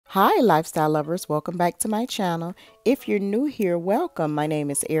Hi lifestyle lovers, welcome back to my channel. If you're new here, welcome. My name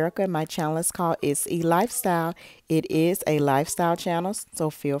is Erica and my channel is called It's E Lifestyle. It is a lifestyle channel, so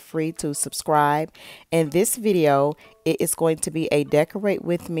feel free to subscribe. In this video, it is going to be a decorate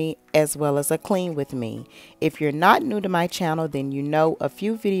with me as well as a clean with me. If you're not new to my channel, then you know a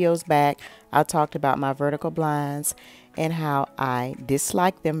few videos back I talked about my vertical blinds and how I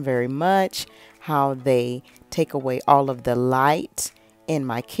dislike them very much, how they take away all of the light in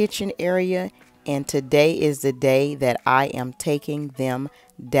my kitchen area, and today is the day that I am taking them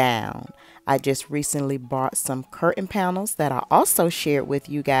down. I just recently bought some curtain panels that I also shared with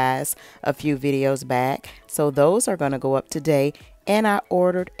you guys a few videos back, so those are going to go up today. And I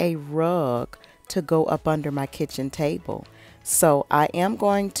ordered a rug to go up under my kitchen table. So I am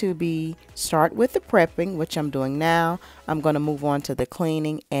going to start with the prepping, which I'm doing now. I'm going to move on to the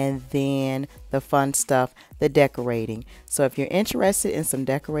cleaning and then the fun stuff, the decorating. So if you're interested in some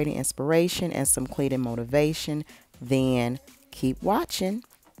decorating inspiration and some cleaning motivation, then keep watching.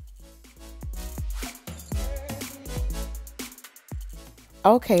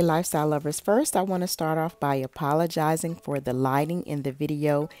 Okay, lifestyle lovers, first I want to start off by apologizing for the lighting in the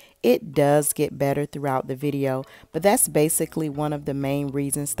video. It does get better throughout the video, but that's basically one of the main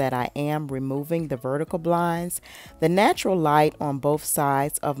reasons that I am removing the vertical blinds. The natural light on both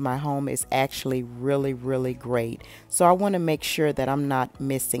sides of my home is actually really great. So I want to make sure that I'm not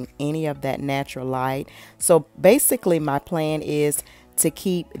missing any of that natural light. So basically my plan is to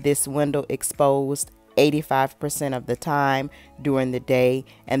keep this window exposed 85% of the time during the day,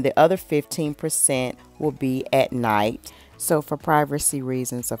 and the other 15% will be at night. So for privacy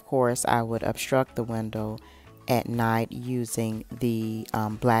reasons, of course, I would obstruct the window at night using the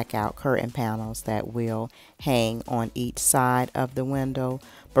blackout curtain panels that will hang on each side of the window.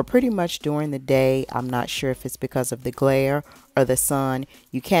 But pretty much during the day, I'm not sure if it's because of the glare or the sun,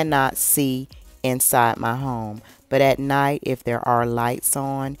 you cannot see inside my home. But at night, if there are lights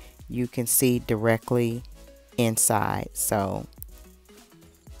on, you can see directly inside. So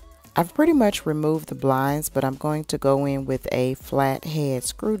I've pretty much removed the blinds, but I'm going to go in with a flathead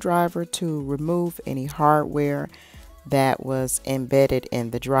screwdriver to remove any hardware that was embedded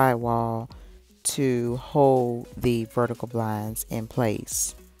in the drywall to hold the vertical blinds in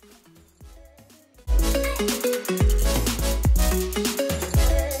place.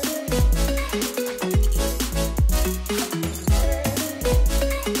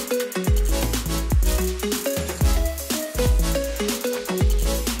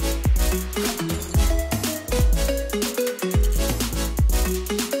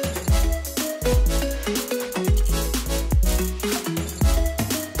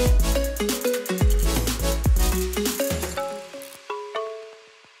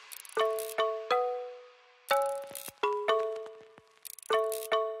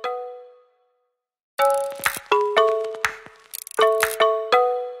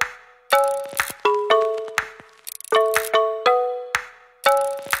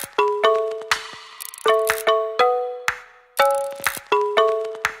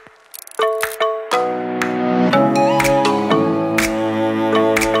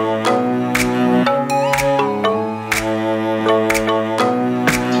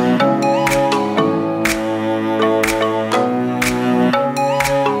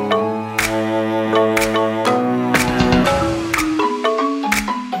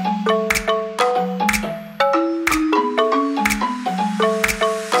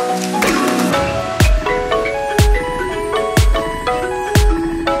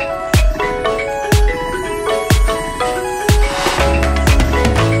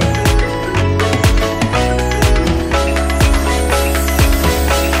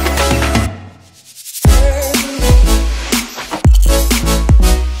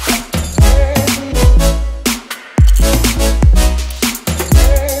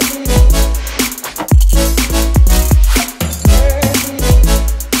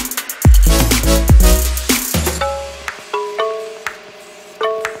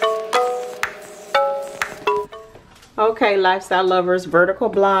 Okay, lifestyle lovers, vertical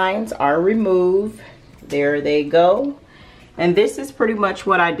blinds are removed. There they go. And this is pretty much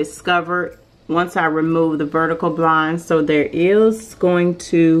what I discovered once I removed the vertical blinds. So there is going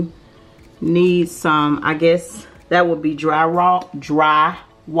to need some, I guess that would be drywall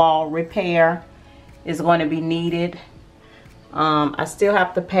repair is going to be needed. I still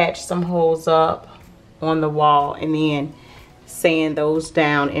have to patch some holes up on the wall and then sand those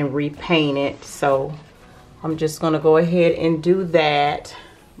down and repaint it. So I'm just going to go ahead and do that.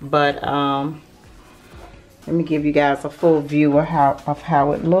 But let me give you guys a full view of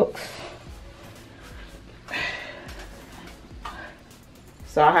how it looks.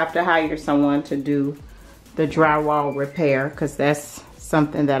 So I'll have to hire someone to do the drywall repair, because that's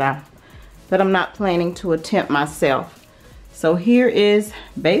something that I'm not planning to attempt myself. So here is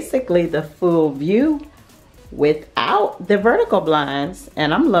basically the full view without the vertical blinds,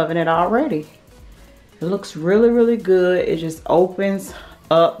 and I'm loving it already. It looks really, really good. It just opens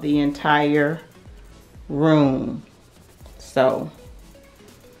up the entire room. So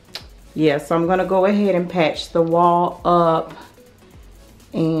yeah, so I'm gonna go ahead and patch the wall up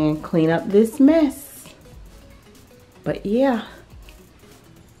and clean up this mess. But yeah.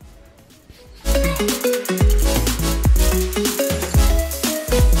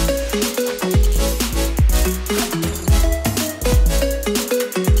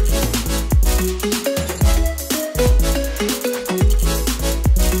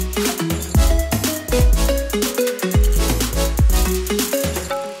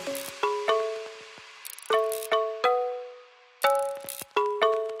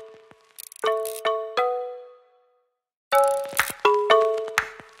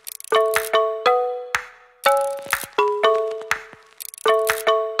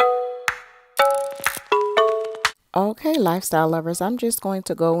 Okay, lifestyle lovers, I'm just going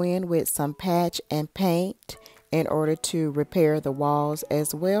to go in with some patch and paint in order to repair the walls,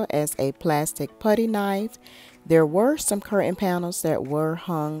 as well as a plastic putty knife. There were some curtain panels that were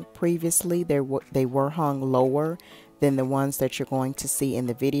hung previously. They were hung lower than the ones that you're going to see in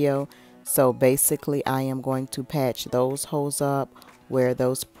the video. So basically, I am going to patch those holes up where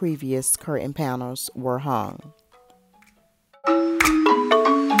those previous curtain panels were hung.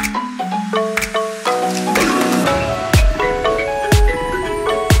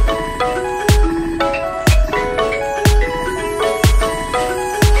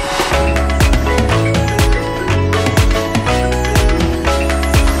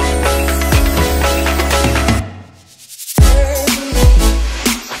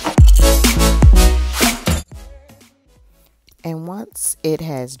 And once it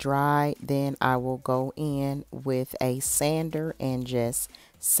has dried, then I will go in with a sander and just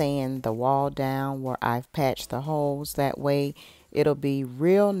sand the wall down where I've patched the holes. That way it'll be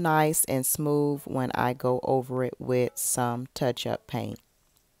real nice and smooth when I go over it with some touch-up paint.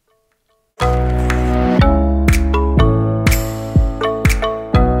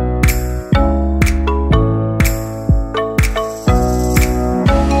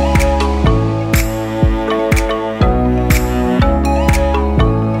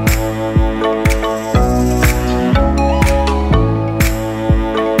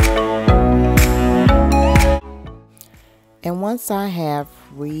 And once I have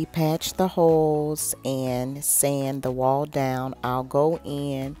repatched the holes and sand the wall down, I'll go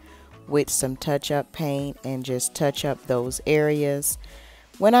in with some touch-up paint and just touch up those areas.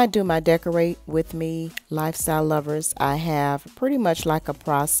 When I do my decorate with me lifestyle lovers, I have pretty much like a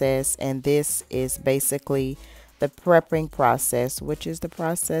process, and this is basically the prepping process, which is the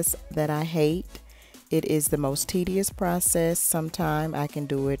process that I hate. It is the most tedious process. Sometimes I can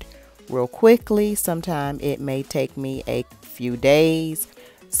do it real quickly. Sometimes it may take me a few days.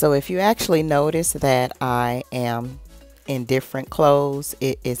 So if you actually notice that I am in different clothes,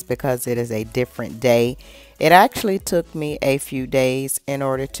 it is because it is a different day. It actually took me a few days in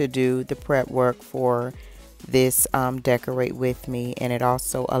order to do the prep work for this decorate with me, and it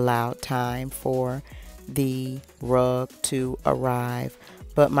also allowed time for the rug to arrive.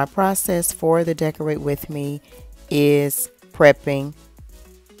 But my process for the decorate with me is prepping,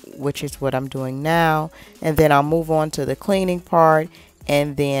 which is what I'm doing now, and then I'll move on to the cleaning part,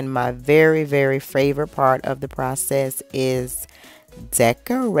 and then my very, very favorite part of the process is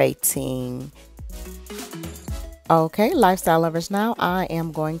decorating. Okay, lifestyle lovers, now I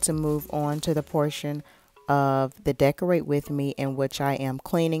am going to move on to the portion of the decorate with me in which I am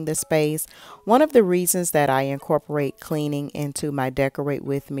cleaning the space. One of the reasons that I incorporate cleaning into my decorate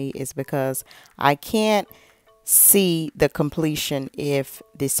with me is because I can't see the completion if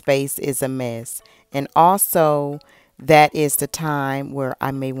the space is a mess. And also that is the time where I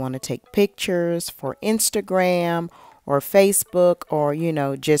may want to take pictures for Instagram or Facebook, or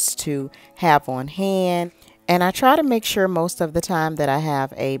just to have on hand. And I try to make sure most of the time that I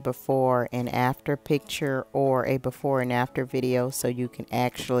have a before and after picture or a before and after video, so you can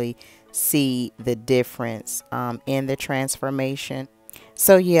actually see the difference in the transformation.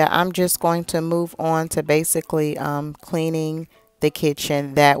 So yeah, I'm just going to move on to basically cleaning the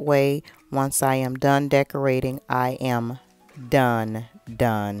kitchen. That way, once I am done decorating, I am done.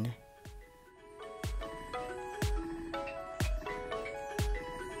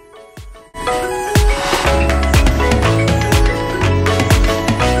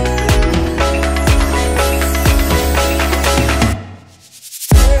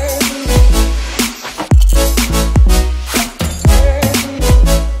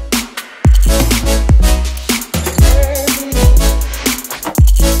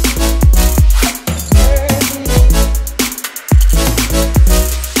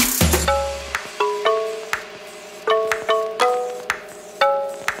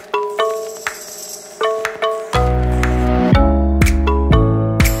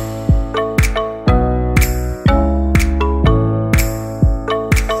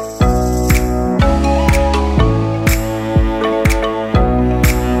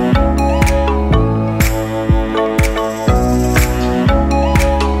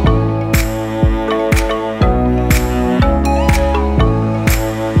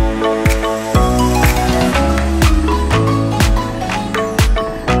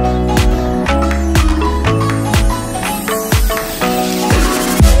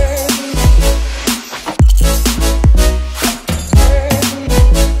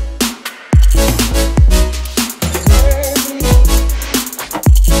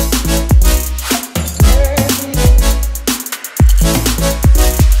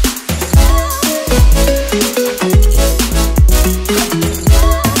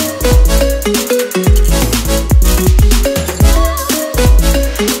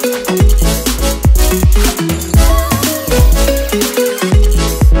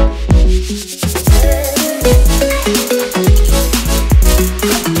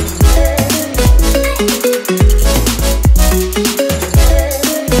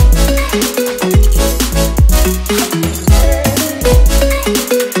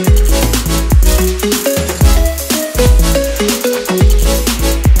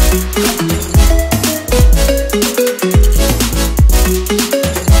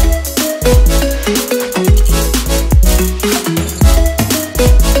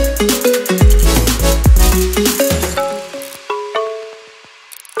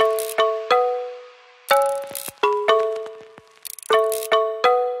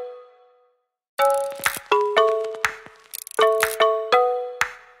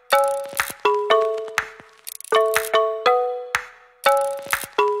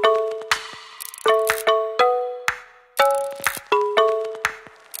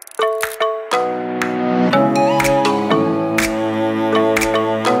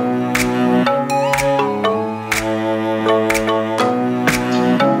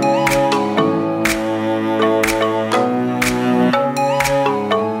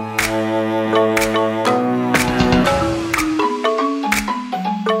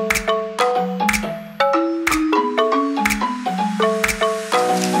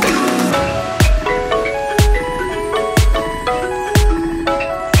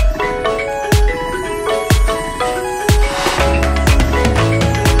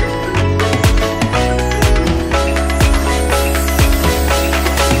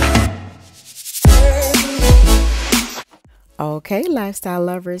 Okay, lifestyle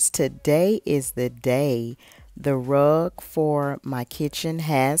lovers, today is the day. The rug for my kitchen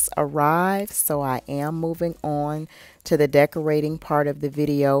has arrived, so I am moving on to the decorating part of the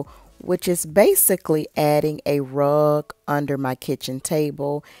video, which is basically adding a rug under my kitchen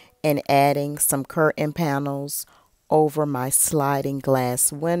table and adding some curtain panels over my sliding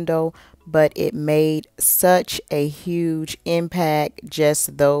glass window. But it made such a huge impact,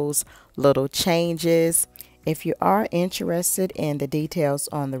 just those little changes. If you are interested in the details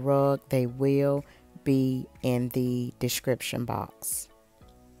on the rug, they will be in the description box.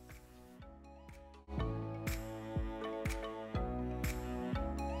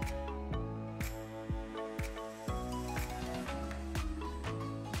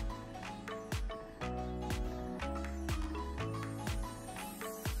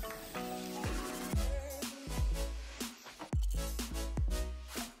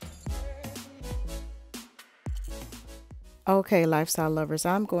 Okay, lifestyle lovers,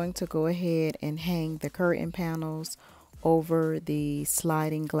 I'm going to go ahead and hang the curtain panels over the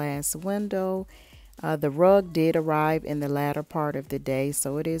sliding glass window. The rug did arrive in the latter part of the day,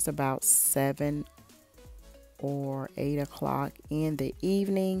 so it is about 7 or 8 o'clock in the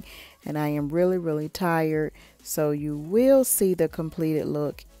evening, and I am really tired, so you will see the completed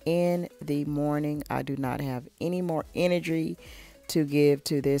look in the morning. I do not have any more energy to give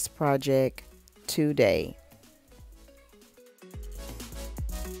to this project today.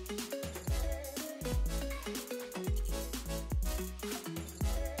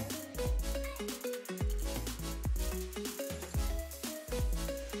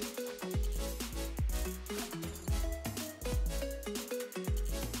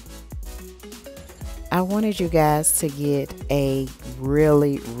 I wanted you guys to get a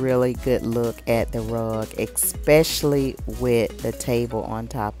really good look at the rug, especially with the table on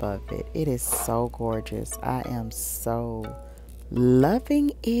top of it. It is so gorgeous. I am so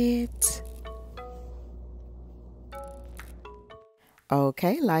loving it.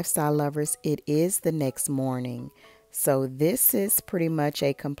 Okay, lifestyle lovers, it is the next morning. So this is pretty much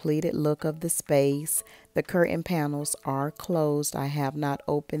a completed look of the space. The curtain panels are closed. I have not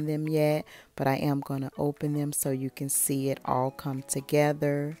opened them yet, but I am going to open them so you can see it all come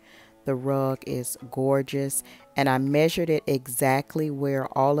together. The rug is gorgeous, and I measured it exactly where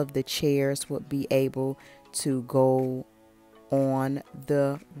all of the chairs would be able to go on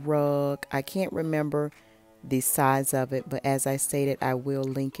the rug. I can't remember the size of it, but as I stated, I will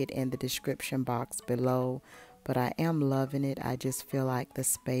link it in the description box below. But I am loving it. I just feel like the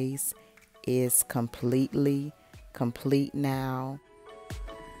space is completely complete now.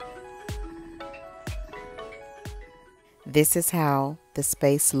 This is how the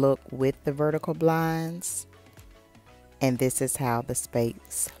space looked with the vertical blinds, and this is how the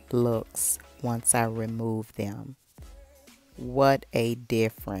space looks once I remove them. What a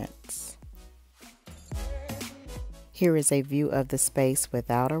difference. Here is a view of the space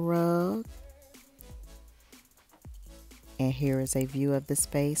without a rug. And here is a view of the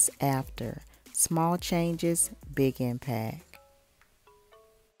space after. Small changes, big impact.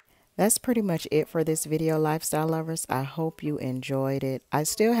 That's pretty much it for this video, lifestyle lovers. I hope you enjoyed it. I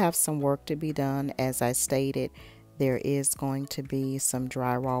still have some work to be done. As I stated, there is going to be some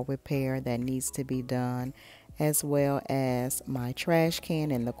drywall repair that needs to be done, as well as my trash can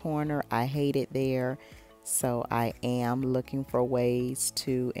in the corner. I hate it there. So I am looking for ways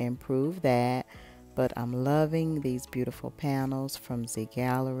to improve that, but I'm loving these beautiful panels from Z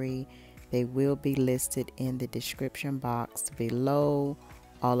Gallery. They will be listed in the description box below.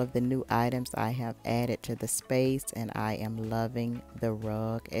 All of the new items I have added to the space, and I am loving the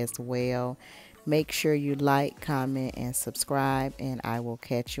rug as well. Make sure you like, comment, and subscribe, and I will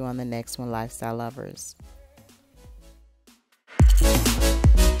catch you on the next one, lifestyle lovers.